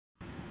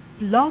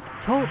Blog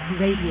Talk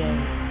Radio.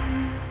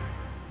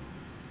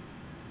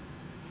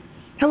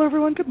 Hello,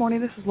 everyone. Good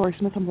morning. This is Lori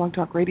Smith on Blog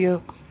Talk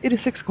Radio. It is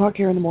 6 o'clock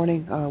here in the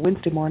morning,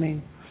 Wednesday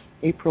morning,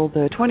 April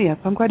the 20th.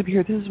 I'm glad to be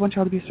here. This is One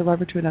Child Abuse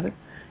Survivor to Another.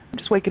 I'm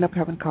just waking up,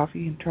 having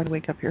coffee, and trying to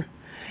wake up here.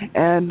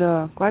 And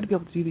glad to be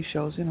able to do these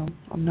shows. You know,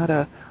 I'm not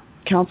a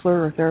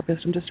counselor or a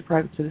therapist. I'm just a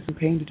private citizen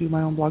paying to do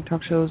my own Blog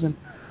Talk shows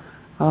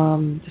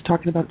and just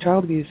talking about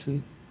child abuse.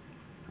 And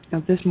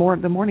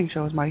the morning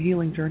show is my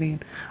healing journey.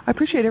 And I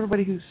appreciate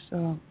everybody who's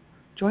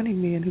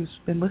joining me and who's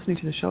been listening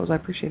to the shows. I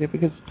appreciate it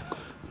because,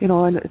 you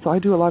know, I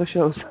do a lot of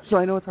shows, so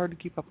I know it's hard to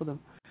keep up with them.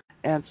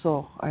 And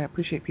so I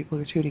appreciate people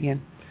who are tuning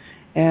in.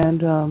 And,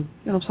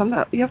 you know,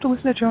 you have to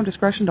listen at your own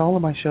discretion to all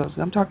of my shows.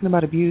 I'm talking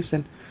about abuse,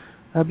 and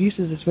abuse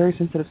is a very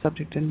sensitive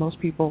subject, and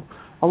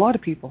a lot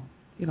of people,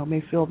 you know,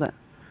 may feel that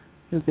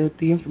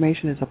the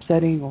information is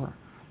upsetting or,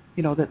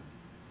 you know, that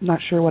I'm not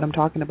sure what I'm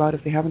talking about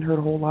if they haven't heard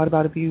a whole lot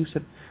about abuse.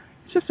 And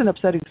it's just an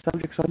upsetting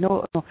subject, so I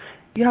know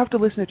you have to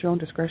listen at your own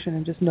discretion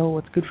and just know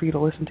what's good for you to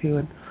listen to.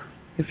 And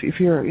if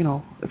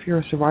you're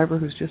a survivor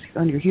who's just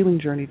on your healing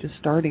journey, just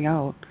starting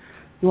out,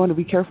 you want to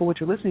be careful what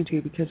you're listening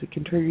to because it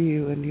can trigger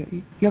you, and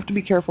you have to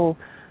be careful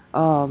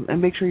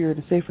and make sure you're in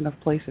a safe enough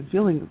place and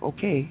feeling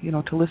okay, you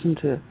know, to listen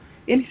to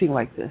anything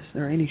like this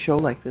or any show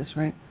like this,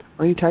 right,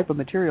 or any type of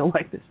material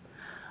like this.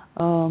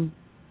 And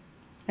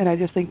I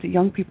just think that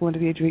young people under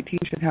the age of 18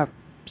 should have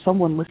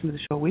someone listen to the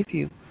show with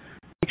you.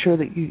 Make sure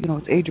that you know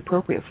it's age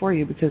appropriate for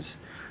you, because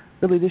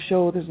really this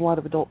show, there's a lot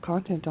of adult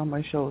content on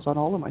my shows, on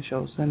all of my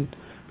shows, and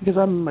because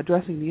I'm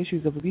addressing the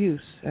issues of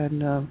abuse,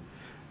 and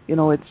you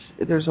know,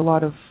 there's a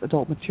lot of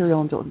adult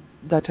material and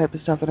that type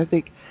of stuff. And I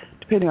think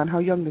depending on how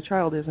young the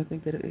child is, I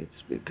think that it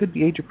could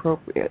be age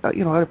appropriate,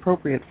 you know,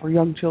 inappropriate for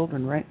young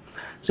children, right?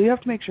 So you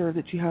have to make sure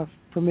that you have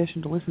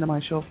permission to listen to my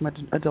show from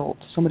an adult,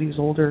 somebody who's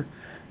older,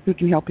 who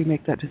can help you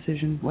make that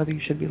decision whether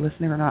you should be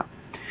listening or not.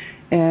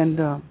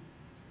 And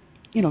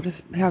you know, just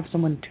have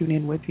someone tune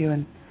in with you,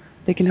 and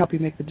they can help you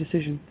make the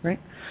decision, right?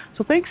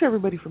 So thanks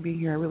everybody for being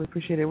here. I really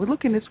appreciate it. We're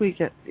looking this week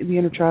at the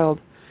inner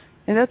child,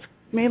 and that's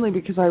mainly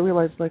because I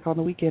realized, like, on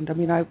the weekend, I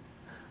mean, I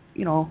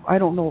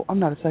don't know, I'm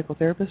not a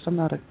psychotherapist, I'm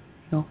not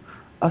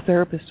a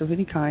therapist of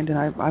any kind, and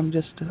I'm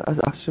just a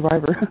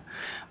survivor.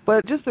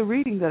 But just the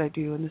reading that I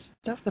do and the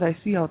stuff that I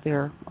see out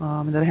there,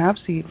 and that I have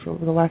seen for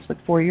over the last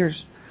 4 years,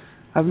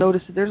 I've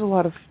noticed that there's a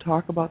lot of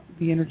talk about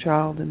the inner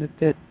child, and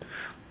that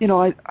you know,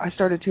 I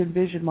started to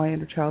envision my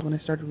inner child when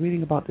I started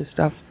reading about this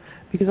stuff,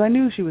 because I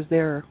knew she was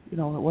there. You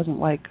know, it wasn't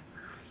like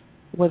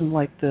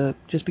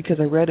just because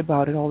I read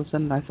about it, all of a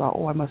sudden I thought,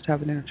 oh, I must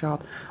have an inner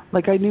child.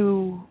 Like, I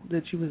knew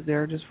that she was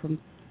there just from,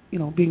 you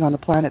know, being on the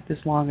planet this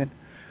long,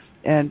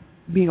 and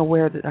being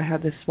aware that I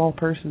had this small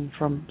person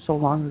from so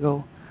long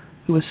ago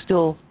who was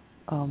still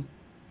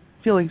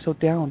feeling so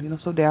down, you know,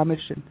 so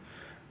damaged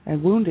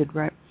and wounded,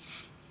 right?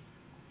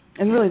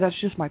 And really, that's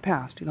just my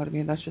past, you know what I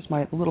mean? That's just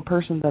my little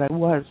person that I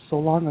was so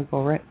long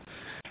ago, right?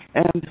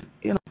 And,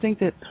 you know, I think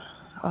that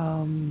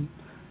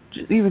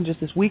even just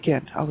this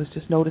weekend, I was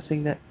just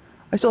noticing that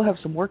I still have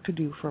some work to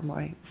do for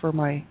my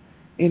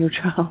inner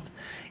child,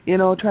 you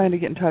know, trying to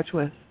get in touch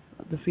with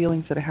the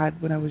feelings that I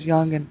had when I was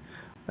young, and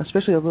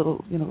especially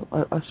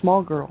a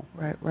small girl,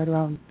 right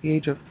around the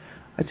age of,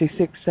 I'd say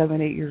 6,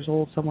 7, 8 years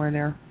old, somewhere in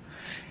there.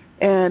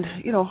 And,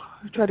 you know,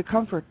 try to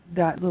comfort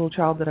that little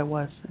child that I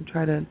was, and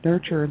try to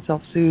nurture and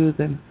self-soothe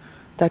and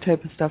that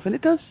type of stuff. And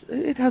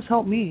it has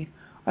helped me.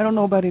 I don't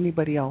know about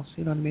anybody else,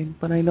 you know what I mean?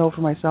 But I know for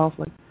myself,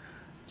 like,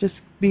 just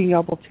being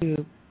able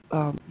to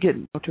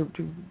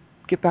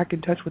get back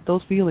in touch with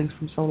those feelings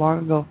from so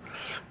long ago,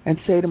 and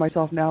say to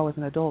myself now as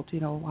an adult,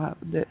 you know,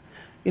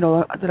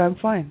 that I'm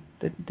fine,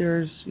 that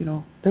there's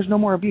no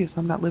more abuse.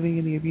 I'm not living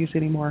in the abuse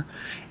anymore,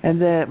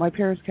 and that my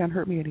parents can't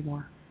hurt me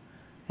anymore,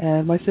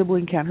 and my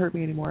sibling can't hurt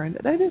me anymore. And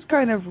that is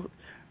kind of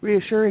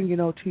reassuring, you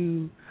know,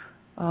 to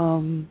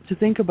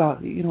think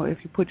about, you know, if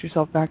you put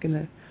yourself back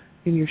in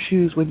your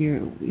shoes when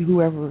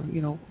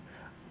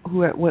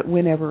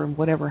whenever and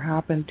whatever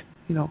happened,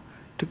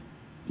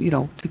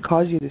 to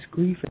cause you this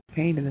grief and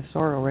pain and this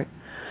sorrow, right?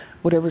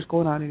 Whatever's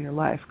going on in your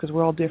life, because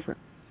we're all different.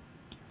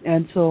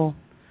 And so,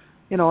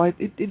 you know,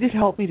 it did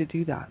help me to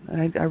do that.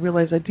 And I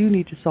realized I do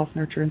need to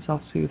self-nurture and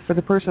self-soothe for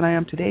the person I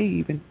am today,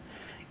 even.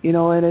 You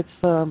know, and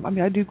it's,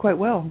 I do quite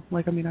well.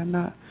 Like, I'm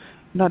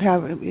not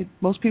having it.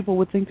 Most people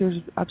would think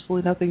there's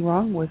absolutely nothing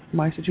wrong with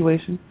my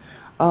situation.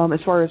 As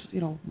far as,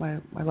 you know, my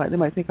life, they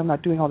might think I'm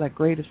not doing all that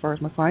great as far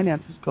as my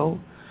finances go,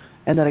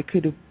 and that I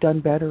could have done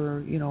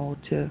better, you know,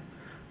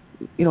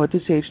 at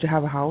this age, to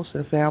have a house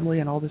and a family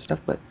and all this stuff.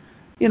 But,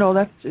 you know,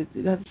 that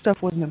stuff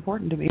wasn't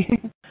important to me.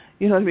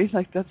 You know what I mean?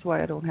 Like, that's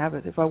why I don't have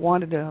it. If I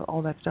wanted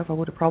all that stuff, I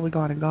would have probably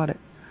gone and got it.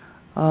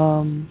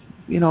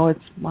 You know,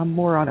 I'm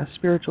more on a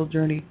spiritual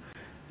journey,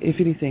 if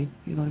anything.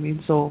 You know what I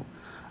mean? So,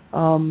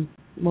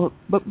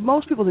 but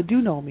most people that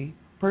do know me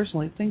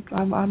personally think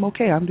I'm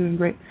okay. I'm doing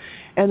great.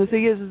 And the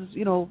thing is,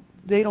 you know,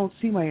 they don't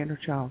see my inner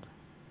child,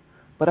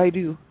 but I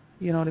do.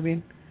 You know what I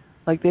mean?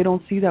 Like, they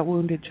don't see that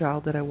wounded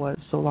child that I was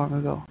so long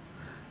ago.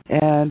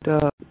 and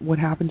what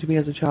happened to me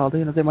as a child.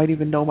 They might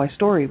even know my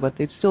story, but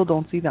they still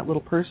don't see that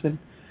little person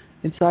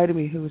inside of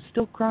me who is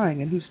still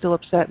crying and who's still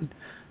upset and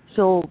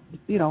still,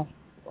 not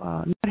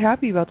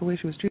happy about the way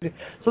she was treated.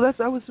 So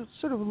I was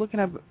sort of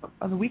looking at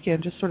on the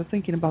weekend, just sort of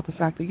thinking about the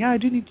fact that I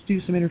do need to do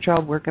some inner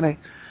child work, and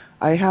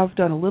I have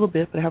done a little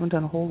bit, but I haven't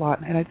done a whole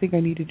lot, and I think I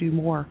need to do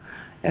more,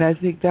 and I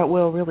think that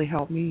will really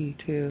help me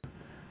to,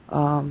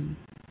 to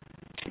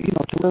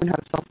learn how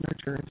to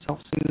self-nurture and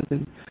self-soothe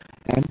and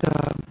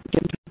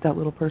get into that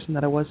little person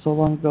that I was so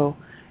long ago,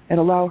 and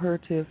allow her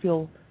to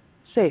feel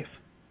safe,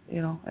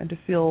 and to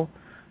feel,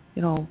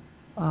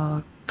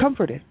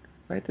 comforted,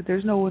 right? That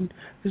there's no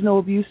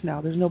abuse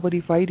now. There's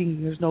nobody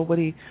fighting. There's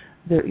nobody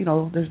there.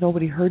 There's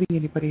nobody hurting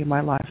anybody in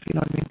my life. You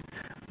know what I mean?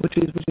 Which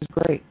is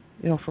great.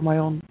 For my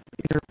own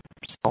inner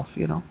self.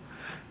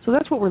 So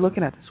that's what we're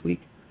looking at this week.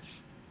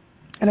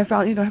 And I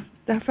found, I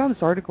found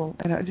this article,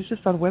 and it's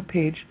just on a web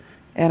page,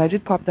 and I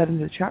did pop that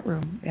into the chat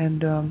room,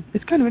 and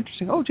it's kind of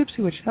interesting. Oh, Gypsy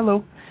Witch,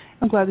 hello.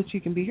 I'm glad that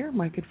you can be here,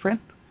 my good friend.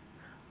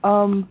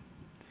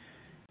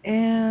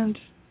 And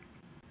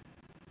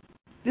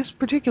this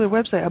particular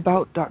website,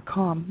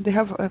 about.com, they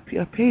have a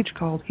page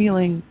called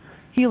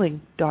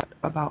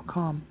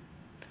healing.about.com.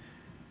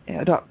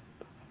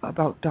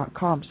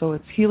 About.com. So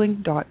it's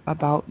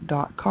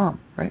healing.about.com,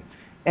 right?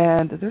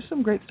 And there's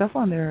some great stuff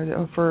on there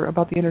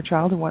about the inner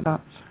child and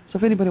whatnot. So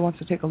if anybody wants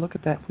to take a look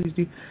at that, please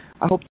do.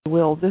 I hope you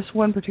will. This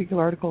one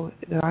particular article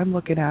that I'm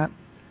looking at,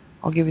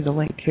 I'll give you the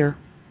link here.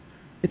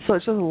 It's a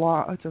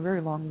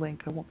very long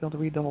link. I won't be able to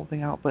read the whole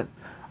thing out, but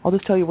I'll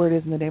just tell you where it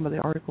is in the name of the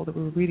article that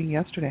we were reading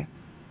yesterday.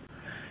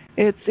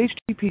 It's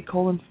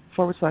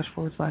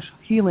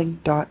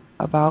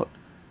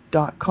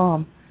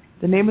http://healing.about.com.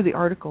 The name of the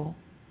article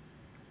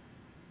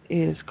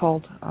is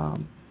called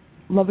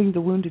Loving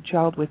the Wounded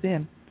Child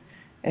Within,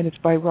 and it's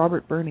by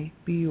Robert Burney,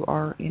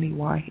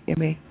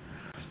 Burneyma.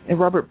 And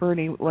Robert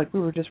Burney, like we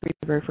were just reading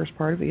the very first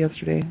part of it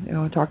yesterday,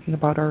 talking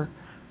about our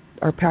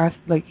past,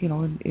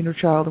 inner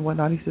child and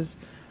whatnot. He says,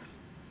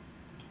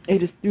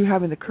 it is through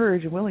having the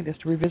courage and willingness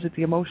to revisit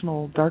the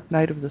emotional dark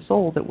night of the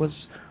soul that was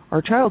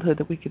our childhood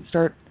that we can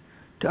start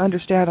to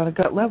understand on a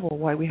gut level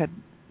why we have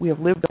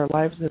lived our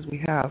lives as we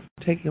have,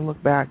 taking a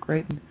look back,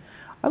 right? And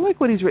I like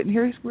what he's written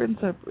here. He's written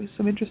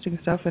some interesting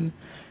stuff, and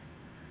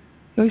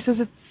he says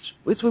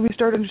it's when we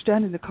start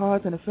understanding the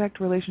cause and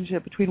effect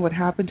relationship between what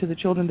happened to the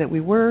children that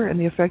we were and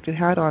the effect it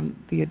had on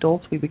the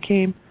adults we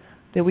became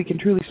that we can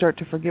truly start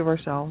to forgive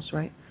ourselves,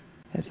 right?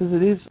 And it says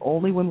it is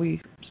only when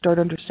we start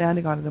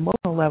understanding on an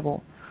emotional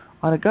level,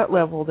 on a gut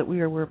level, that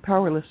we're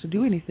powerless to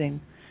do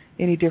anything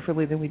any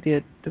differently than we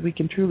did, that we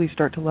can truly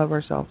start to love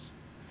ourselves.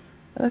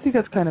 And I think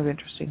that's kind of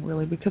interesting,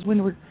 really, because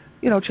when we're,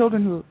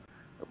 children who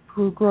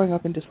are growing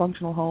up in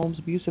dysfunctional homes,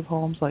 abusive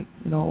homes,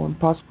 and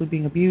possibly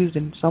being abused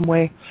in some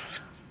way,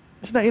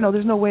 it's not,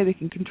 there's no way they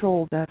can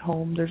control that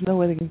home. There's no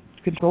way they can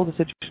control the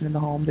situation in the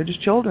home. They're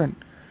just children.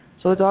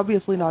 So it's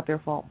obviously not their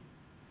fault.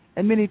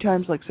 And many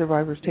times,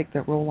 survivors take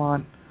that role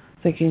on,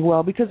 thinking,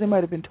 well, because they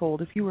might have been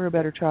told, if you were a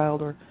better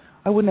child, or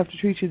I wouldn't have to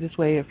treat you this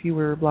way if you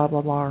were blah,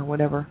 blah, blah, or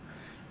whatever.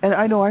 And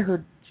I know I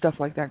heard stuff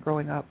like that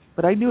growing up,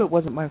 but I knew it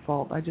wasn't my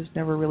fault. I just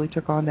never really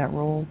took on that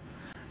role.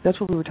 That's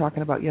what we were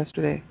talking about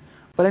yesterday.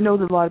 But I know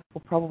that a lot of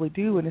people probably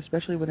do, and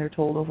especially when they're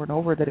told over and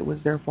over that it was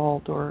their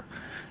fault, or,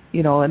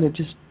 and it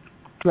just,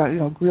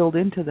 drummed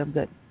into them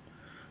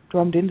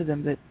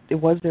that it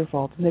was their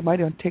fault, and they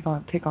might even take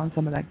on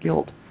some of that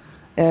guilt.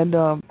 And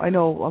I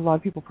know a lot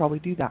of people probably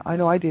do that. I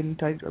know I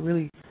didn't. I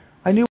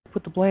knew I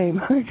put the blame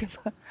because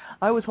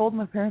I was holding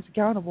my parents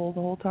accountable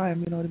the whole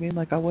time. You know what I mean?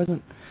 I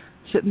wasn't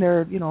sitting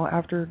there,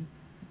 after,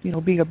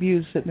 being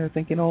abused, sitting there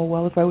thinking, oh,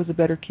 well, if I was a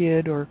better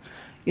kid, or,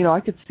 I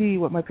could see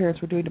what my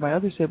parents were doing to my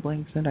other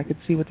siblings, and I could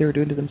see what they were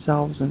doing to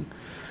themselves and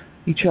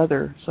each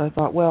other. So I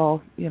thought,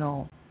 well,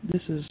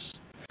 this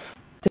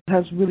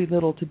has really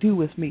little to do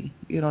with me.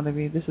 You know what I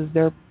mean? This is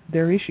their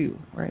issue,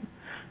 right?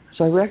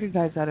 So I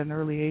recognized that at an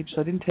early age,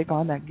 so I didn't take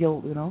on that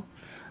guilt,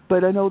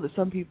 But I know that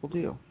some people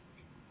do,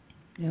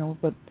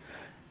 But it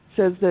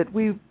says that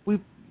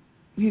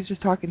he's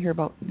just talking here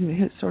about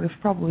his sort of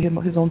probably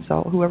his own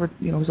self, whoever,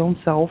 his own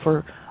self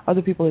or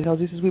other people he knows.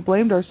 He says we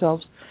blamed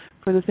ourselves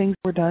for the things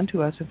that were done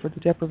to us and for the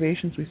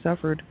deprivations we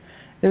suffered.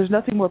 There's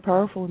nothing more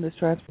powerful in this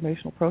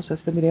transformational process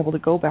than being able to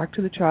go back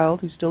to the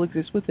child who still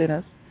exists within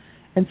us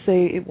and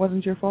say, it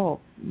wasn't your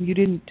fault. You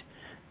didn't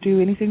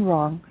do anything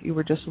wrong. You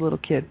were just a little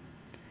kid.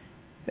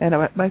 And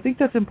I think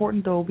that's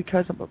important, though,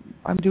 because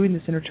I'm doing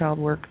this inner child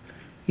work,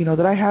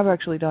 that I have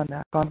actually done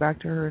that, gone back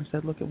to her and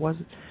said, look, it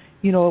wasn't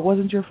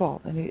your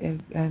fault,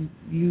 and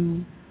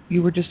you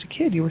were just a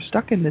kid. You were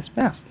stuck in this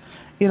mess.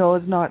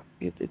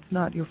 It's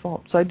not your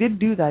fault. So I did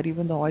do that,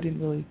 even though I didn't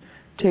really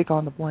take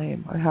on the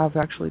blame. I have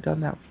actually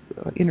done that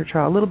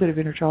a little bit of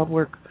inner child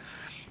work.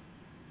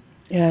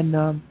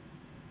 And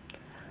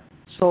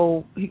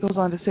so he goes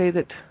on to say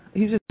that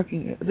he's just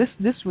looking.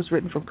 This was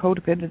written from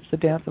Codependence: The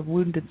Dance of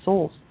Wounded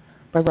Souls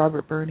by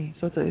Robert Burney.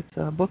 So it's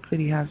a book that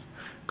he has,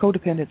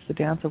 Codependence: The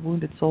Dance of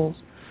Wounded Souls.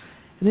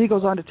 And then he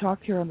goes on to talk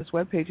here on this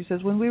webpage. He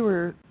says, when we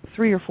were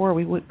 3 or 4,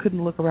 we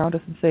couldn't look around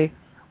us and say,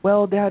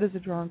 well, Dad is a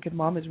drunk and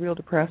Mom is real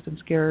depressed and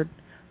scared.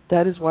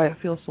 That is why it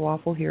feels so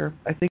awful here.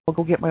 I think I'll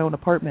go get my own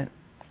apartment.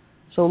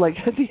 So, like,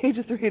 at the age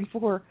of 3 and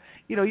 4,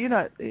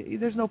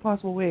 there's no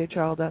possible way a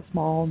child that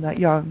small and that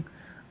young,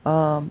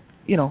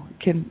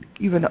 can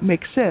even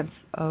make sense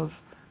of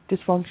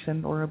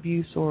dysfunction or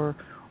abuse or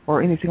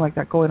anything like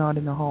that going on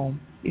in the home.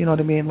 You know what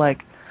I mean? Like,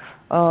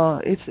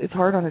 it's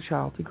hard on a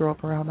child to grow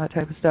up around that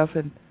type of stuff,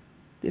 and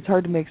it's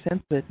hard to make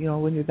sense of it.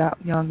 When you're that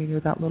young and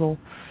you're that little,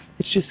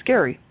 it's just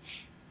scary,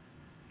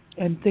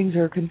 and things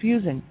are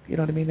confusing. You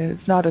know what I mean? And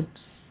it's not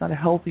a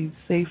healthy,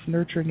 safe,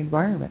 nurturing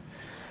environment.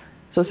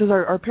 So it says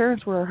our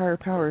parents were our higher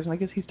powers, and I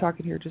guess he's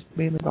talking here just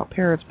mainly about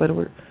parents, but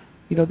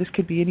this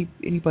could be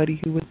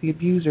anybody who was the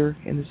abuser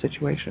in the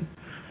situation.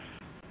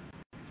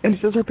 And he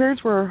says our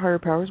parents were our higher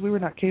powers. We were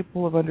not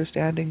capable of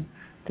understanding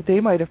that they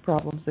might have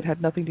problems that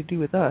had nothing to do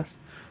with us,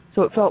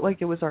 so it felt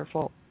like it was our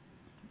fault.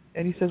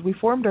 And he says we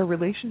formed our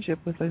relationship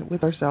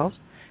with ourselves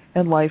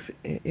and life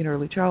in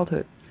early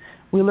childhood.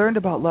 We learned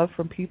about love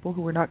from people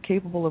who were not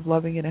capable of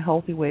loving in a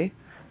healthy way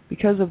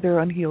because of their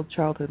unhealed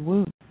childhood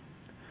wounds.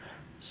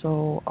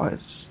 So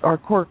our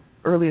core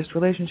earliest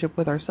relationship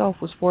with ourselves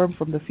was formed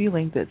from the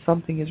feeling that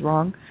something is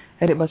wrong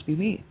and it must be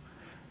me.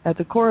 At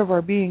the core of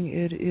our being,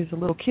 it is a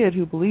little kid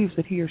who believes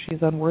that he or she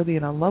is unworthy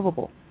and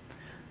unlovable.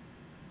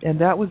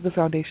 And that was the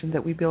foundation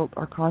that we built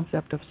our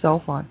concept of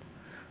self on.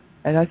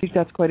 And I think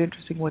that's quite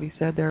interesting what he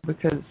said there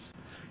because,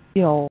 a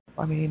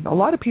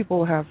lot of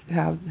people have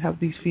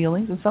these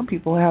feelings, and some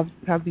people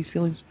have these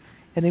feelings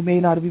and they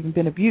may not have even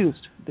been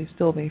abused. They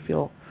still may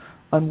feel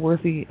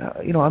unworthy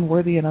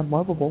and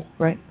unlovable,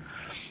 right?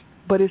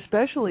 But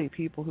especially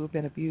people who have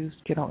been abused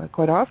can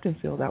quite often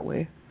feel that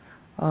way.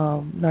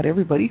 Not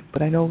everybody,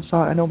 but I know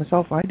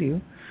myself, I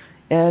do.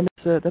 And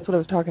that's what I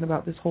was talking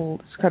about. This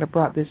kind of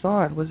brought this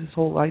on, was this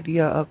whole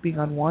idea of being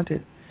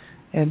unwanted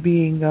and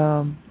being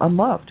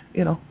unloved,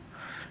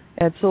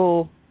 And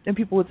so, and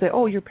people would say,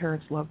 "Oh, your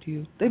parents loved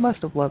you. They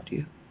must have loved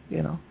you,"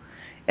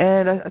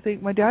 And I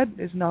think my dad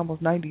is now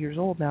almost 90 years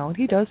old now, and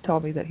he does tell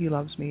me that he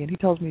loves me, and he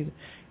tells me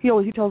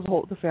he tells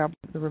the family,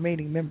 the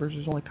remaining members,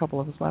 there's only a couple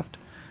of us left,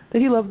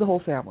 that he loved the whole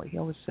family. He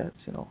always says,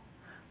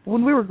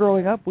 When we were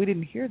growing up, we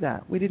didn't hear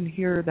that. We didn't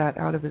hear that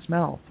out of his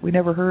mouth. We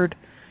never heard.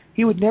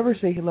 He would never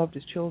say he loved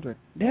his children.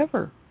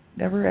 Never,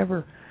 never,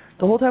 ever.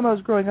 The whole time I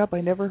was growing up,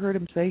 I never heard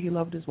him say he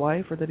loved his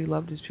wife or that he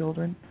loved his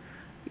children.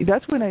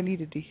 That's when I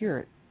needed to hear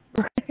it.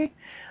 Right?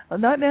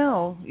 Not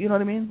now, you know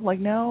what I mean? Like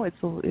now, it's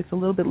a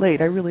little bit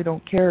late. I really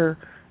don't care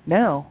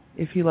now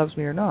if he loves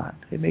me or not.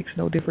 It makes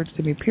no difference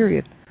to me,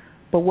 period.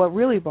 But what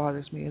really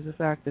bothers me is the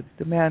fact that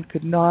the man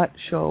could not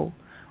show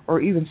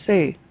or even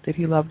say that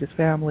he loved his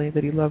family,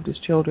 that he loved his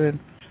children,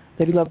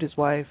 that he loved his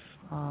wife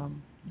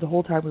the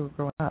whole time we were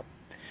growing up.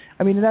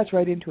 And that's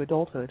right into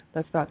adulthood.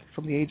 That's not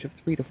from the age of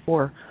 3 to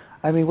 4.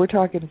 We're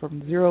talking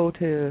from 0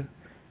 to,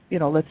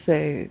 let's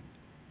say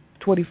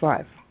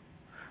 25.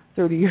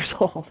 30 years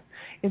old.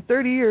 In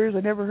 30 years, I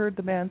never heard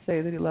the man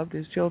say that he loved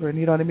his children,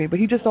 you know what I mean? But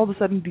he just all of a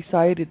sudden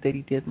decided that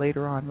he did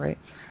later on, right?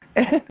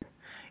 And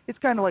it's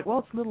kind of like, well,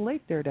 it's a little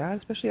late there, Dad,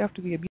 especially after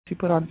the abuse he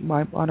put on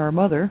our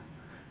mother,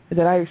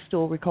 that I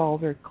still recall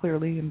very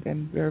clearly and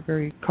very,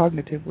 very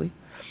cognitively.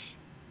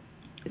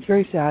 It's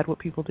very sad what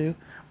people do.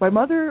 My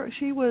mother,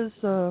 she was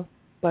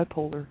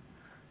bipolar,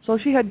 so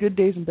she had good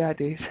days and bad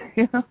days,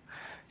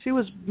 She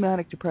was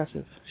manic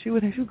depressive. She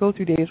would go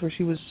through days where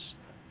she was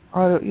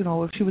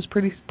if she was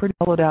pretty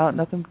mellowed out,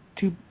 nothing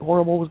too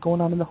horrible was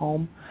going on in the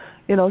home,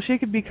 she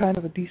could be kind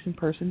of a decent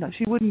person.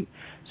 She wouldn't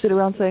sit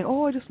around saying,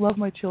 "Oh, I just love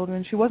my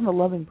children." She wasn't a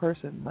loving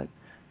person. Like,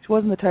 she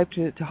wasn't the type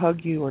to hug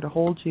you or to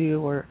hold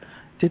you or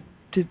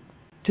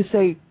to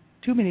say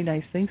too many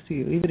nice things to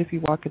you. Even if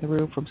you walk in the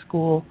room from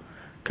school,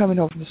 coming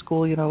home from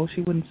school,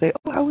 she wouldn't say,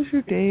 "Oh, how was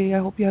your day? I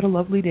hope you had a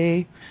lovely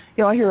day."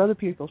 I hear other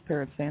people's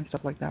parents saying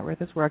stuff like that, right?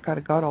 That's where I kind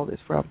of got all this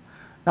from,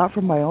 not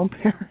from my own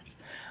parents.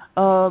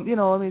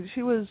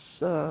 She was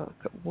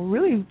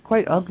really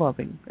quite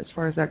unloving as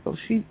far as that goes.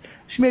 She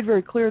made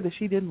very clear that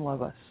she didn't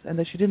love us and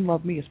that she didn't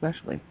love me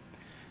especially.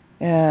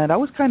 And I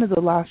was kind of the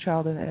last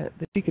child that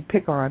she could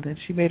pick on, and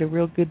she made a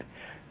real good.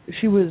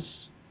 She was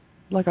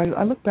like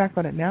I look back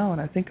on it now and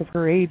I think of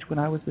her age when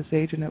I was this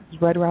age, and it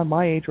was right around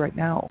my age right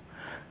now.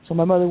 So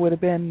my mother would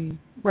have been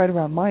right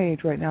around my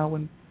age right now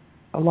when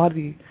a lot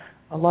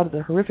of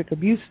the horrific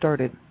abuse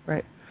started,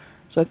 right?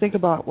 So I think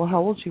about, how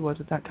old she was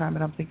at that time,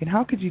 and I'm thinking,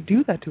 how could you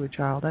do that to a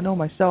child? I know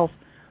myself,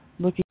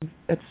 looking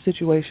at the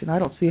situation, I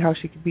don't see how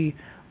she could be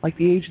like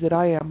the age that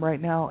I am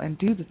right now and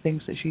do the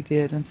things that she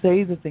did and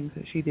say the things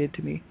that she did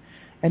to me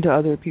and to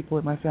other people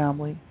in my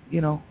family.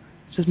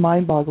 It's just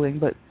mind-boggling.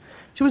 But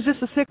she was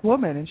just a sick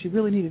woman, and she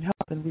really needed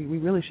help, and we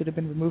really should have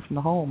been removed from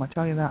the home, I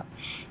tell you that.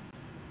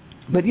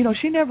 But,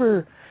 she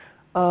never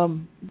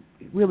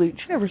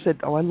she never said,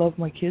 "Oh, I love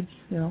my kids,"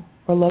 or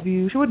 "I love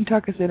you." She wouldn't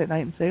tuck us in at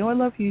night and say, "Oh, I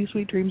love you,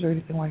 sweet dreams," or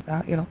anything like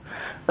that,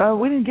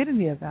 We didn't get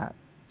any of that.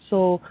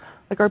 So,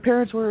 like, our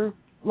parents were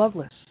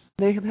loveless.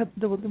 They had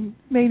the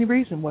main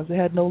reason was they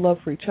had no love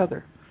for each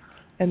other,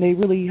 and they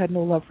really had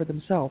no love for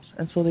themselves,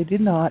 and so they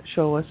did not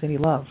show us any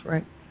love,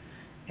 right?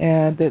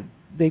 And that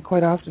they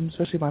quite often,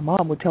 especially my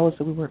mom, would tell us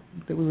that we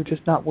were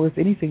just not worth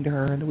anything to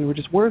her and that we were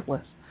just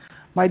worthless.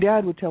 My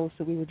dad would tell us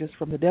that we were just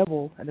from the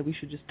devil and that we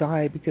should just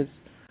die because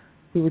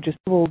we were just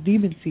a little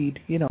demon seed,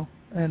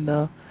 and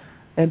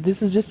this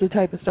is just the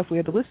type of stuff we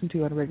had to listen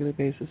to on a regular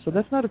basis. So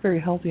that's not a very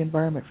healthy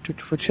environment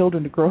for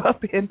children to grow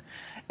up in.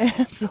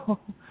 And so,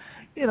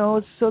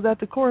 so that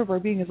the core of our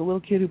being is a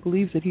little kid who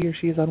believes that he or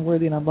she is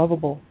unworthy and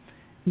unlovable.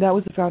 And that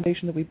was the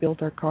foundation that we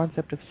built our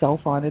concept of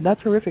self on, and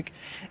that's horrific.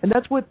 And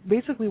that's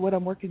basically what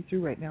I'm working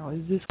through right now,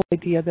 is this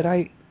idea that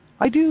I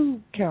do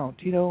count,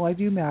 I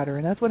do matter.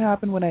 And that's what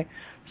happened when I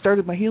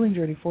started my healing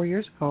journey 4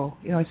 years ago.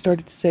 I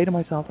started to say to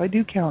myself, I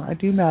do count, I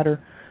do matter,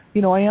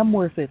 I am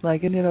worth it.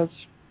 It's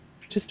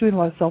just doing a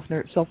lot of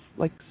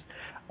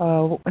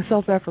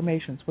self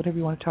affirmations, whatever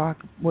you want to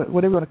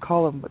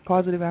call them, but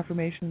positive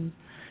affirmations,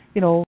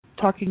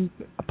 talking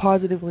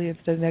positively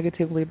instead of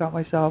negatively about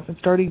myself, and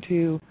starting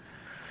to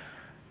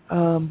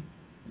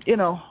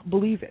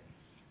believe it.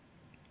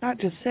 Not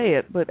just say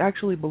it, but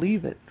actually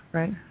believe it,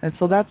 right? And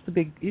so that's the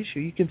big issue.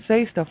 You can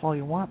say stuff all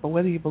you want, but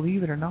whether you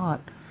believe it or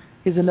not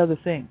is another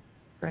thing,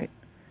 right?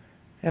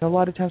 And a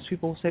lot of times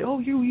people will say, oh,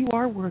 you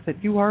are worth it.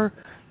 You are,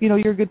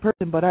 you're a good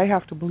person, but I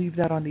have to believe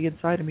that on the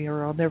inside of me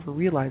or I'll never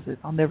realize it.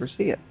 I'll never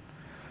see it.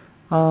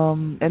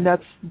 And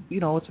that's,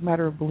 it's a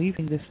matter of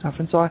believing this stuff.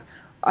 And so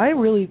I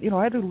really,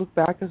 I had to look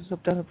back, because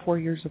I've done 4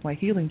 years of my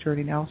healing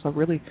journey now,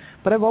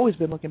 but I've always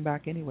been looking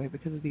back anyway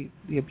because of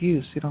the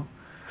abuse,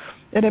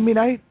 And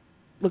I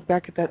look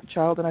back at that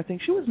child and I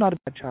think she was not a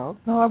bad child.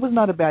 No, I was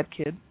not a bad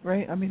kid,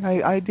 right?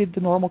 I did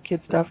the normal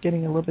kid stuff,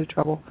 getting in a little bit of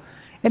trouble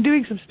and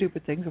doing some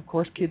stupid things. Of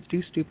course, kids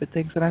do stupid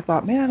things. And I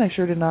thought, man, I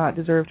sure did not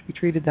deserve to be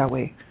treated that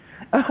way.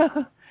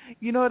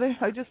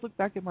 I just look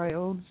back at my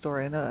own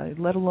story, and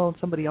let alone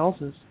somebody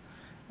else's.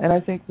 And I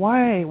think,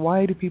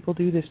 why do people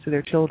do this to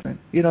their children?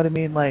 You know what I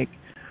mean? Like,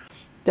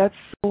 that's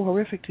so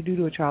horrific to do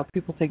to a child.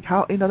 People think,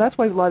 that's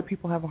why a lot of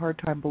people have a hard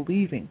time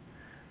believing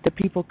that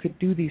people could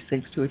do these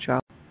things to a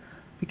child.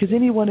 Because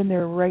anyone in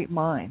their right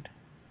mind,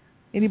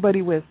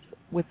 anybody with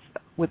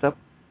a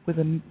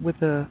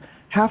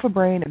half a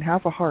brain and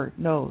half a heart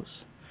knows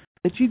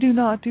that you do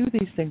not do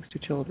these things to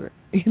children.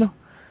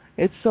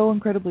 It's so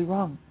incredibly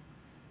wrong.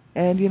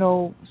 And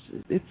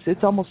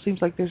it almost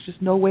seems like there's just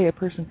no way a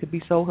person could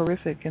be so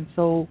horrific and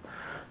so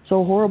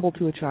horrible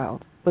to a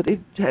child. But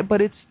it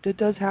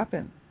does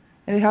happen,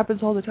 and it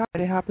happens all the time.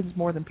 It happens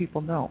more than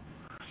people know.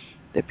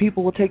 That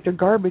people will take their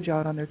garbage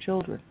out on their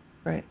children,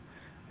 right?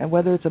 And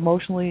whether it's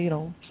emotionally,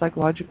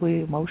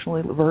 psychologically,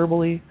 emotionally,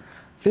 verbally,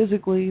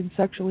 physically, and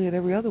sexually, and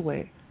every other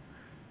way,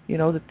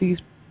 that these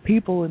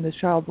people in this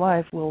child's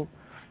life will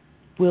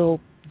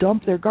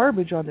dump their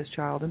garbage on this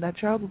child, and that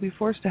child will be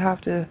forced to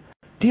have to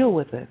deal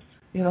with it,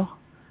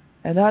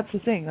 And that's the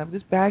thing.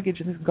 This baggage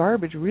and this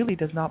garbage really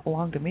does not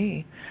belong to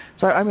me.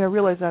 So I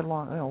realized that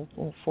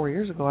 4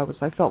 years ago.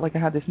 I felt like I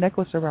had this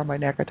necklace around my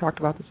neck. I talked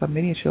about this on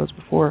many shows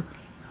before.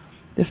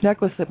 This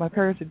necklace that my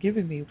parents had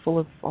given me, full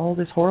of all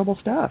this horrible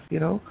stuff. It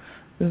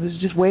was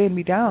just weighing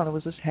me down. It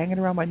was just hanging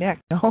around my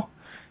neck.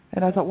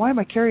 And I thought, why am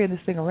I carrying this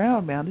thing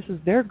around, man? This is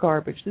their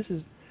garbage. This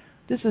is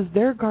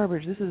their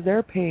garbage. This is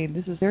their pain.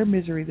 This is their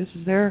misery. This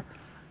is their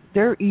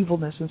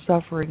evilness and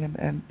suffering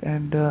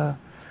and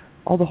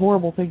all the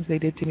horrible things they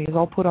did to me is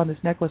all put on this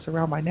necklace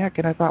around my neck.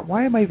 And I thought,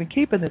 why am I even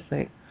keeping this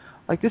thing?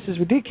 Like, this is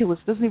ridiculous.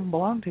 It doesn't even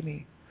belong to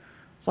me.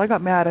 So I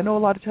got mad. I know a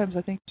lot of times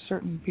I think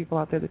certain people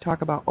out there that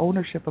talk about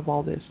ownership of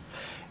all this.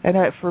 And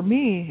for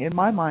me, in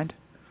my mind,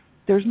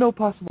 there's no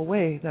possible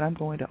way that I'm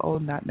going to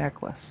own that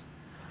necklace.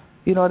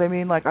 You know what I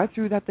mean? Like, I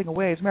threw that thing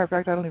away. As a matter of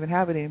fact, I don't even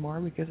have it anymore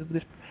because of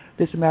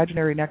this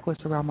imaginary necklace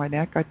around my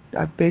neck.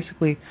 I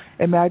basically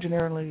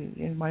imaginarily,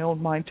 in my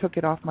own mind, took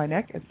it off my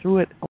neck and threw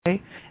it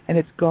away, and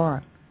it's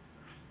gone.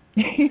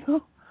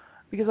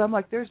 Because I'm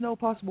like, there's no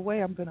possible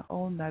way I'm going to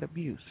own that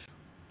abuse.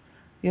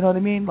 You know what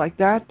I mean? Like,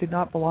 that did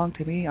not belong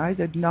to me. I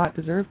did not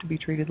deserve to be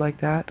treated like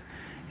that.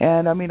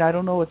 And, I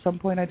don't know, at some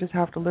point I just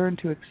have to learn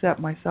to accept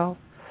myself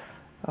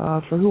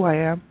for who I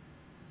am,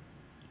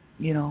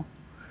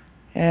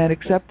 and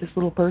accept this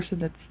little person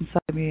that's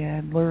inside me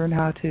and learn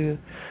how to,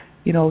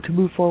 to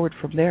move forward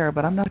from there.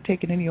 But I'm not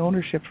taking any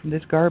ownership from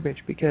this garbage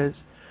because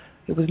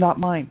it was not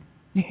mine,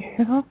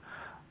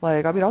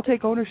 Like, I'll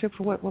take ownership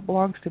for what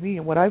belongs to me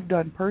and what I've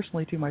done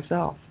personally to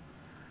myself.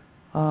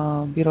 You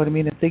know what I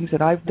mean? And things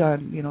that I've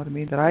done,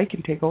 that I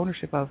can take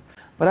ownership of.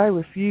 But I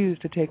refuse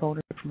to take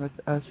ownership from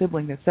a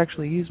sibling that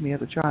sexually used me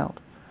as a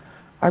child.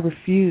 I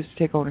refuse to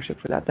take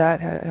ownership for that.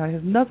 That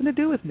has nothing to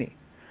do with me.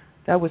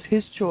 That was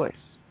his choice,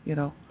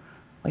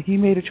 Like, he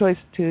made a choice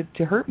to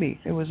hurt me.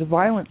 It was a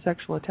violent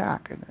sexual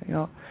attack,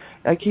 and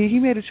like he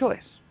made a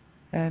choice,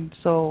 and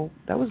so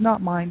that was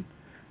not mine.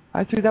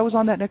 That was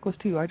on that necklace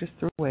too. I just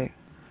threw it away.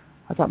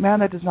 I thought, man,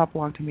 that does not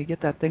belong to me.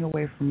 Get that thing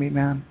away from me,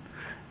 man.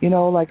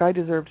 Like, I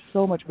deserved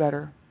so much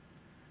better.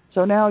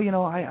 So now,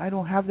 I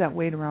don't have that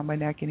weight around my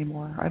neck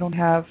anymore. I don't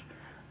have,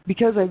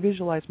 because I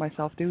visualized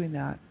myself doing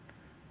that.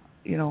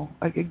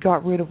 It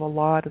got rid of a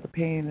lot of the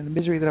pain and the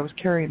misery that I was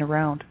carrying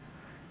around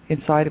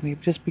inside of me,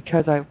 just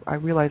because I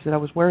realized that I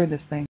was wearing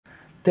this thing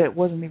that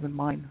wasn't even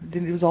mine.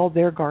 It was all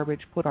their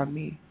garbage put on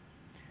me.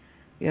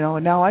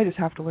 And now I just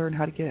have to learn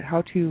how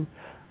to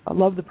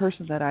love the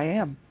person that I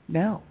am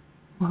now.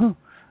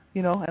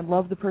 And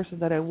love the person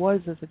that I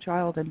was as a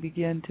child, and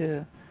begin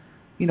to,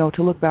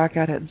 to look back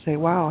at it and say,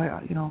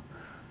 wow,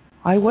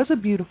 I was a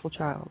beautiful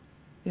child.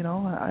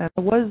 I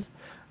was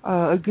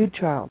a good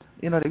child,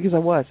 because I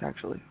was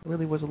actually. I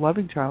really was a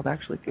loving child,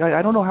 actually.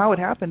 I don't know how it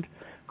happened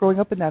growing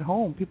up in that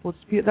home.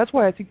 That's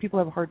why I think people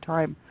have a hard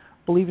time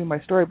believing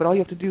my story, but all you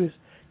have to do is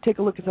take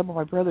a look at some of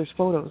my brother's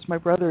photos. My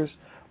brothers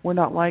were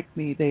not like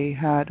me. They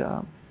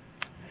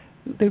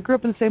grew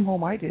up in the same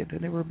home I did,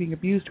 and they were being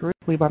abused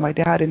horrifically by my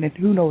dad, and in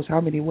who knows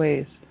how many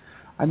ways.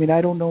 I mean,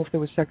 I don't know if there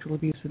was sexual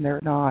abuse in there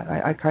or not.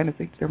 I kind of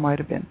think there might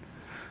have been.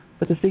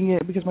 But the thing is,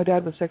 because my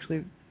dad was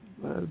sexually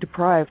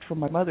deprived from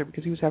my mother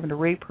because he was having to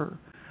rape her.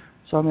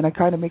 So, I mean, it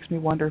kind of makes me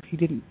wonder if he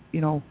didn't,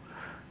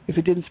 if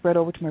it didn't spread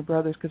over to my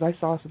brothers, because I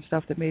saw some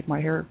stuff that made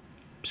my hair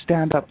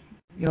stand up.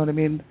 You know what I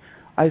mean?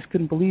 I just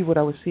couldn't believe what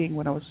I was seeing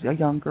when I was a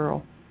young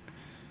girl.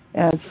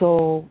 And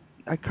so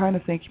I kind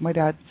of think my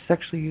dad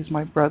sexually used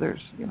my brothers,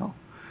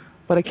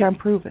 but I can't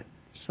prove it.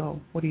 So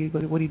what do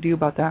you do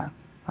about that?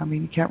 I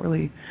mean, you can't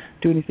really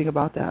do anything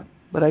about that.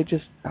 But I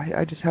just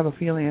have a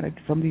feeling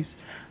from these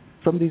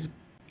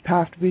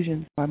past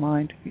visions in my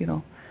mind,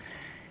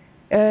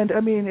 And I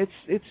mean,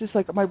 it's just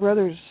like my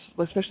brothers,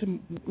 especially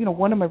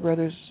one of my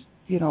brothers,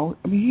 I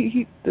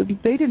mean,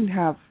 they didn't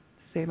have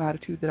the same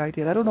attitude that I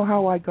did. I don't know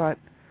how I got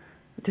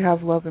to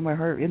have love in my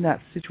heart in that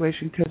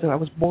situation, because I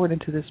was born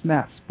into this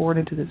mess, born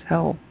into this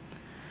hell.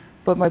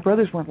 But my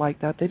brothers weren't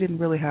like that. They didn't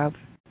really have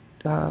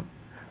that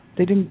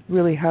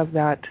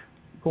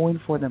going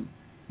for them,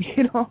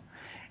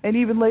 And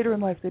even later in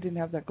life, they didn't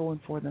have that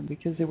going for them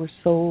because they were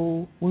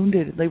so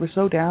wounded. They were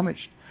so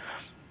damaged.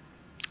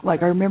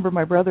 Like I remember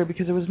my brother,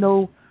 because there was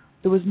no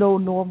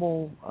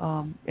normal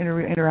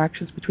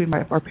interactions between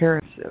our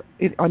parents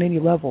on any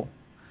level.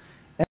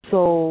 And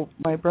so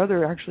my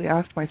brother actually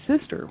asked my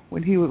sister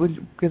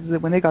because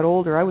when they got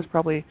older, I was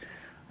probably,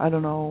 I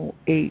don't know,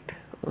 8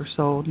 or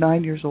so,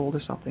 9 years old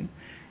or something.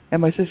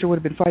 And my sister would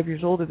have been 5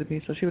 years older than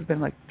me, so she would have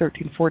been like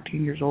 13,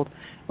 14 years old.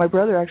 My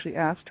brother actually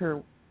asked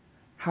her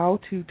how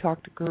to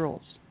talk to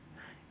girls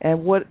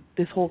and what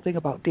this whole thing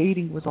about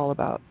dating was all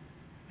about.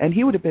 And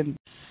he would have been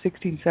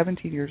 16,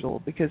 17 years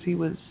old, because he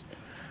was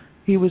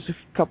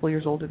a couple of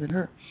years older than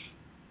her.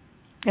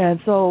 And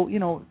so,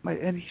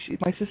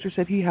 my sister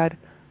said he had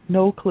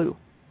no clue.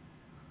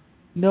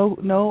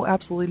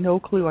 Absolutely no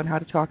clue on how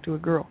to talk to a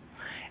girl.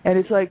 And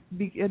it's like,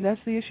 and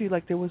that's the issue,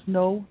 like there was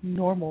no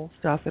normal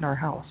stuff in our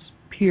house,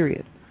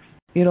 period.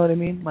 You know what I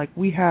mean? Like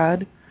we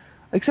had,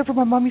 except for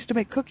my mom used to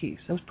make cookies.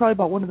 That was probably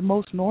about one of the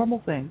most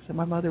normal things that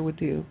my mother would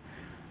do.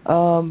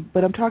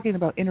 But I'm talking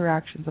about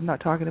interactions. I'm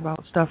not talking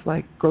about stuff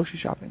like grocery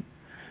shopping.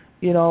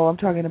 I'm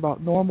talking about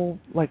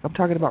I'm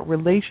talking about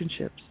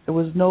relationships. There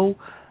was no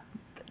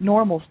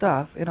normal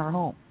stuff in our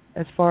home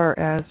as far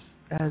as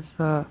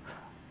a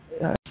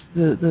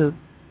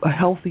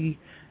healthy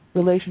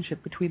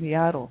relationship between the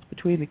adults,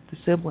 between the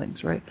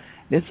siblings, right?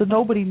 And so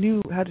nobody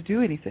knew how to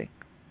do anything,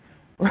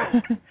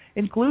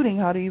 including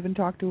how to even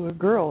talk to a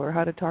girl or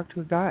how to talk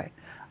to a guy.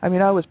 I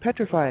mean, I was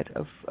petrified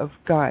of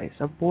guys,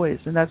 of boys,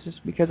 and that's just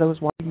because I was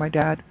watching my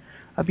dad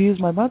abuse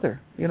my mother,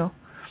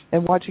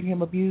 and watching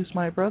him abuse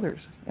my brothers,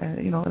 and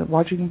and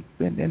watching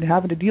and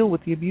having to deal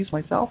with the abuse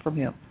myself from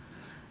him,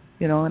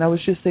 and I was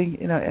just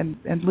thinking,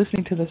 and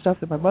listening to the stuff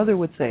that my mother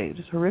would say,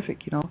 just horrific,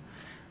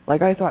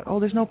 like I thought, oh,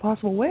 there's no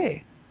possible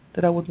way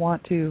that I would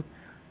want to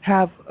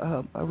have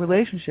a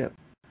relationship,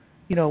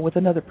 with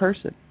another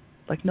person,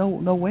 like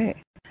no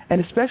way,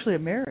 and especially a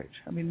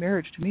marriage. I mean,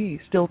 marriage to me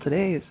still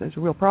today is a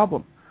real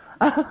problem.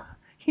 I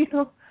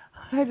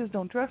just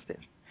don't trust it.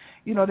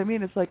 You know what I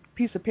mean? It's like a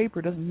piece of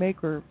paper doesn't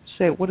make or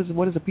say what is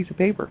a piece of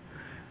paper.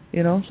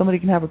 Somebody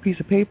can have a piece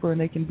of paper and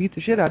they can beat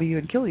the shit out of you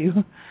and kill you.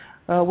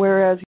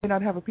 Whereas you may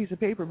not have a piece of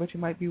paper, but you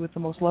might be with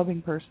the most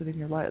loving person in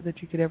your life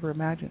that you could ever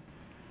imagine.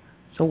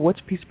 So what's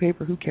a piece of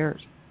paper? Who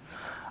cares?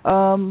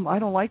 I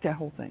don't like that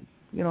whole thing.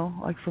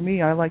 Like for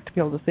me, I like to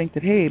be able to think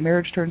that, hey,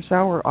 marriage turns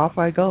sour, off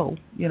I go.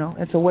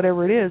 And so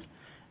whatever it is,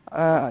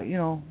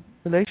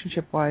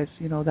 relationship-wise,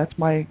 that's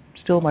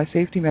still my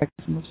safety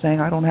mechanism of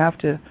saying I don't have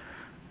to,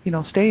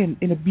 stay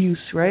in abuse,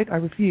 right? I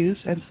refuse.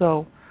 And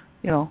so,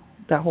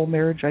 that whole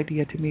marriage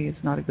idea to me is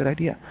not a good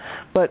idea.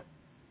 But,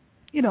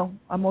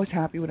 I'm always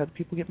happy when other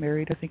people get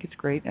married. I think it's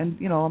great. And,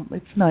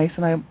 it's nice.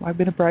 And I've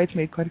been a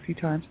bridesmaid quite a few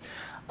times.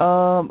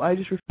 I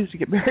just refuse to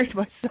get married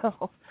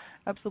myself.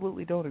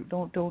 Absolutely doesn't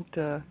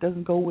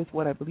go with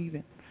what I believe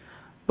in.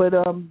 But,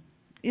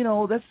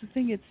 that's the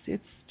thing.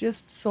 It's just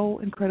so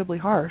incredibly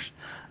harsh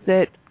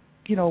that,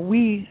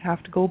 we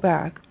have to go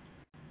back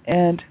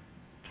and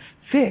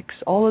fix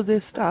all of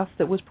this stuff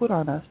that was put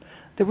on us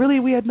that really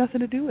we had nothing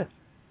to do with.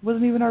 It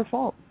wasn't even our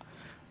fault.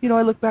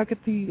 I look back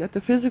at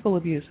the physical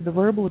abuse and the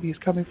verbal abuse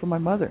coming from my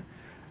mother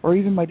or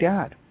even my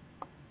dad.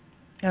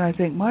 And I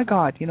think, my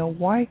God,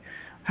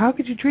 how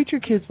could you treat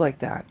your kids like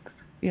that?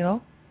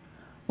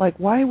 Like,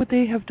 why would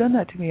they have done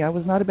that to me? I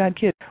was not a bad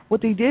kid.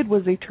 What they did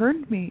was they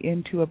turned me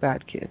into a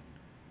bad kid.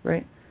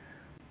 right?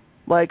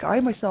 Like, I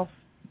myself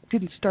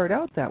didn't start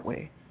out that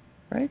way,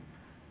 right?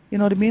 You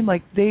know what I mean?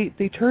 Like,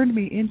 they turned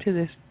me into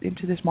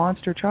this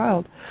monster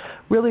child,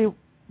 really,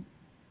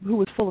 who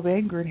was full of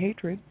anger and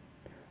hatred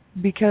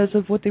because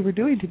of what they were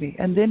doing to me,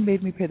 and then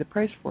made me pay the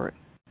price for it.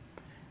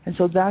 And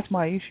so that's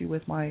my issue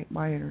with my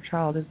inner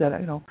child, is that,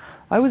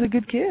 I was a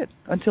good kid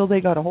until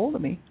they got a hold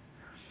of me.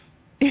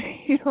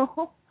 you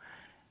know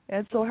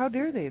and so how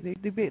dare they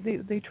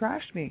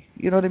trashed me,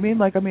 you know what I mean?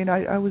 Like, I mean,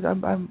 I was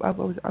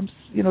I'm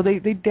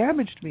they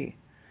damaged me.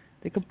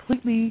 They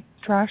completely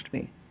trashed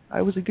me.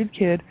 I was a good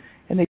kid,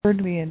 and they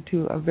turned me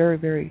into a very,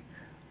 very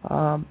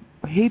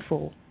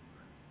hateful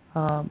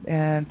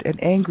and an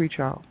angry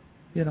child,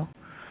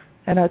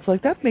 and it's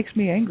like, that makes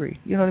me angry,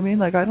 you know what I mean?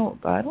 Like, I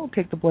don't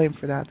take the blame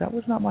for that. That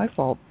was not my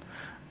fault.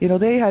 They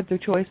had their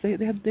choice.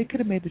 They could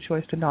have made the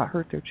choice to not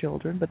hurt their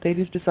children, but they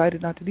just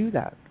decided not to do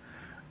that.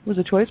 It was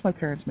a choice my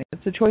parents made.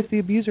 It's a choice the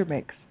abuser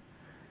makes.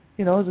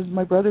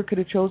 My brother could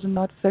have chosen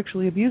not to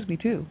sexually abuse me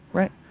too,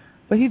 right?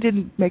 But he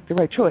didn't make the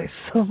right choice.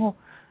 So,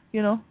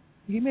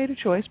 he made a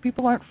choice.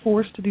 People aren't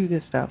forced to do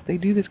this stuff. They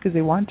do this because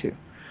they want to.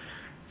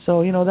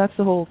 So, that's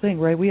the whole thing,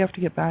 right? We have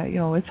to get back.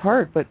 It's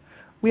hard, but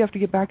we have to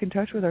get back in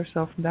touch with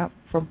ourselves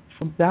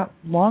from that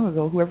long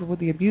ago, whoever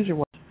the abuser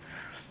was.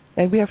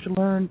 And we have to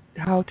learn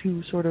how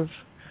to sort of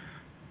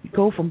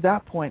go from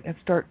that point and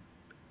start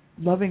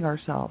loving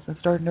ourselves and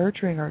start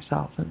nurturing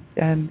ourselves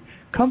and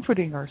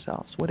comforting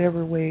ourselves,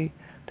 whatever way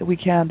that we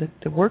can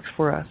that works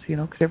for us,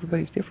 because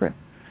everybody's different.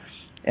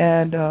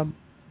 And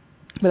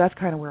but that's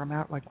kind of where I'm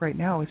at, like, right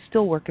now, is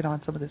still working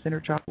on some of this inner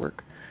child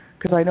work,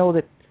 because I know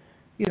that,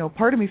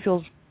 part of me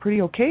feels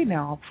pretty okay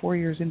now. 4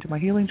 years into my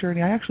healing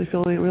journey, I actually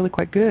feel really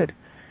quite good.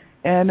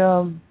 And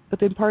but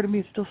then part of me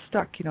is still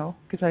stuck,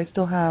 because I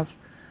still have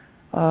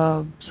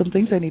some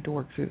things I need to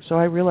work through. So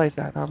I realize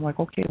that. I'm like,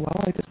 okay, well,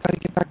 I just got to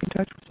get back in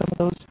touch with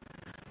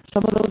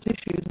some of those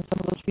issues and some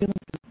of those feelings,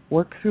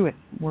 work through it.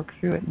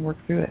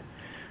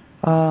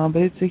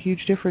 But it's a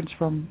huge difference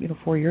from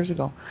 4 years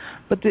ago.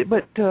 But the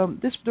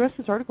rest of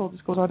this article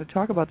just goes on to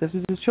talk about this.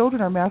 Is that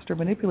children are master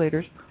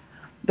manipulators.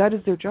 That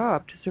is their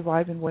job, to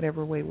survive in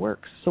whatever way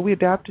works. So we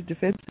adapted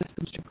defense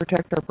systems to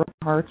protect our broken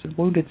hearts and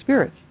wounded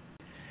spirits.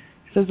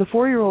 It says the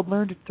 4-year-old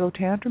learned to throw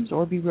tantrums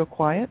or be real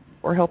quiet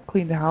or help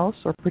clean the house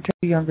or protect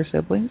the younger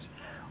siblings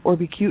or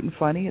be cute and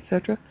funny,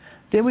 etc.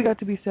 Then we got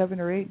to be 7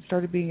 or 8 and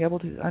started being able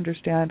to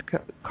understand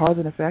cause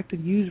and effect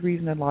and use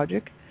reason and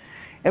logic.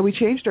 And we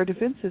changed our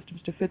defense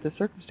systems to fit the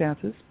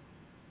circumstances.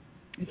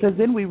 It says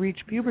then we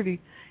reached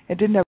puberty and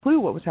didn't have a clue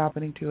what was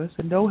happening to us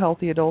and no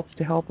healthy adults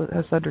to help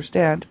us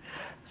understand.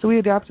 So we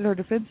adapted our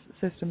defense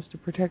systems to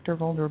protect our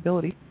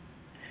vulnerability.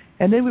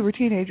 And then we were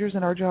teenagers,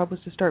 and our job was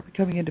to start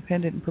becoming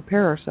independent and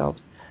prepare ourselves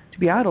to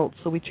be adults,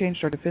 so we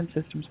changed our defense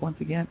systems once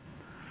again.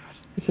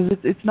 It says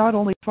it's not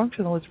only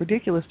functional, it's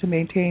ridiculous to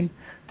maintain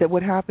that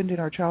what happened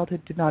in our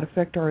childhood did not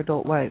affect our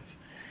adult life.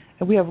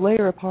 And we have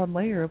layer upon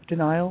layer of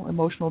denial,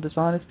 emotional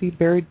dishonesty,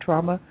 buried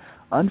trauma,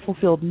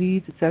 unfulfilled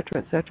needs,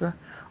 etc., etc.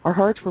 Our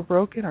hearts were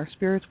broken, our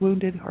spirits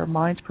wounded, our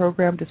minds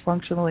programmed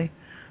dysfunctionally.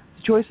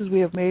 The choices we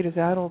have made as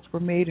adults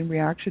were made in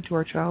reaction to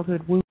our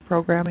childhood wound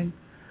programming.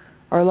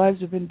 Our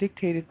lives have been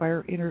dictated by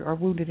our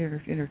wounded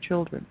inner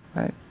children,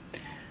 right?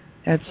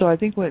 And so I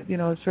think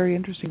it's very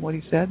interesting what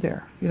he said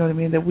there. You know what I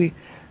mean? That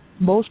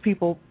most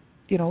people,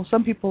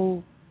 some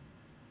people,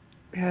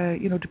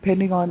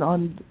 depending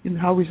on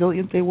how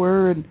resilient they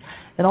were and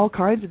all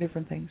kinds of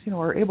different things,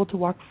 are able to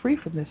walk free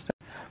from this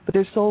stuff. But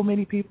there's so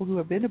many people who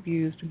have been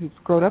abused and who've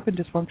grown up in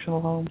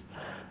dysfunctional homes,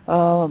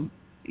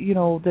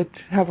 that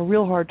have a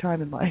real hard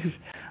time in life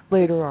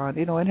later on,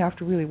 and have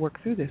to really work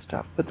through this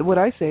stuff. But what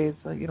I say is,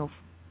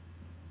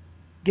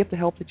 get the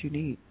help that you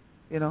need,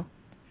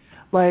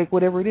 like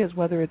whatever it is,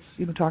 whether it's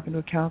talking to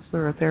a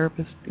counselor, a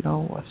therapist,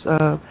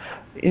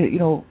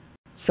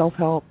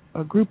 self-help,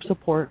 group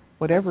support,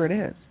 whatever it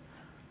is.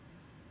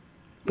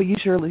 But you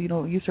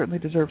certainly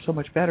deserve so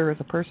much better as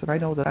a person. I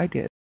know that I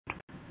did,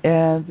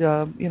 and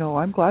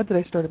I'm glad that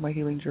I started my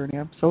healing journey.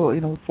 I'm so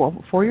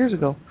 4 years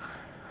ago,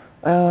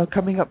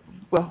 coming up,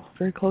 well,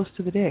 very close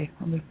to the day.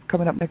 I'm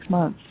coming up next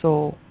month,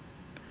 so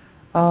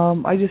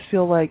I just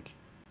feel like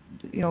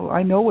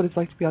I know what it's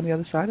like to be on the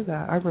other side of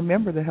that. I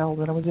remember the hell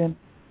that I was in.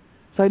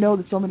 So I know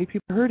that so many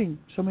people are hurting.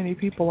 So many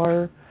people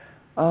are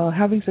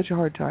having such a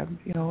hard time,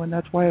 and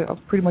that's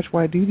pretty much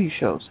why I do these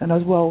shows, and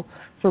as well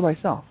for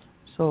myself.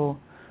 So,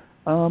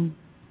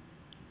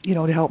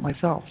 to help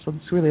myself. So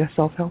it's really a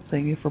self-help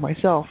thing for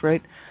myself,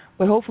 right?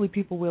 But hopefully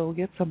people will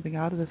get something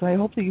out of this. I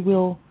hope that you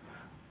will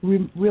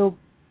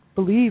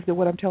believe that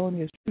what I'm telling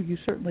you is true. You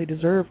certainly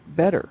deserve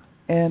better.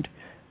 And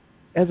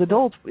as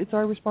adults, it's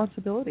our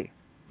responsibility.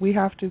 We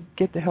have to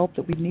get the help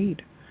that we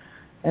need.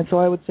 And so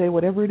I would say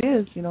whatever it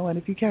is, and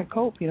if you can't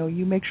cope,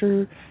 you make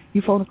sure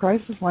you phone a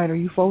crisis line or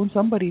you phone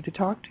somebody to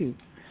talk to,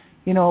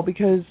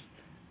 because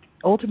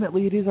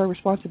ultimately it is our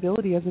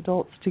responsibility as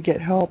adults to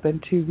get help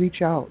and to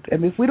reach out.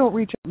 And if we don't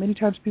reach out, many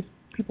times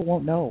people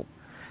won't know.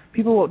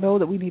 People won't know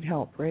that we need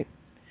help, right?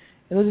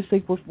 And they'll just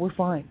think we're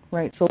fine,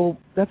 right? So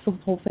that's the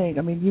whole thing.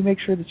 I mean, you make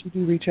sure that you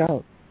do reach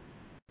out.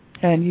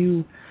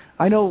 And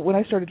I know when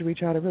I started to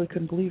reach out, I really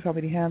couldn't believe how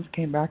many hands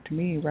came back to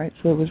me, right?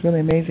 So it was really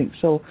amazing.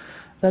 So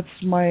that's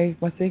my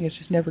thing is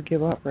just never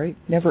give up, right?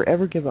 Never,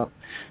 ever give up.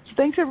 So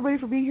thanks, everybody,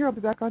 for being here. I'll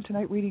be back on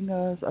tonight reading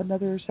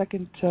another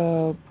second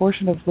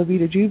portion of La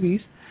Vida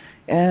Juvies.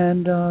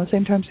 And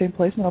same time, same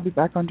place, and I'll be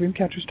back on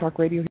Dreamcatchers Talk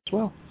Radio as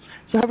well.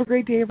 So have a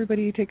great day,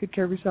 everybody. Take good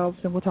care of yourselves,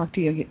 and we'll talk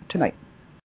to you again tonight.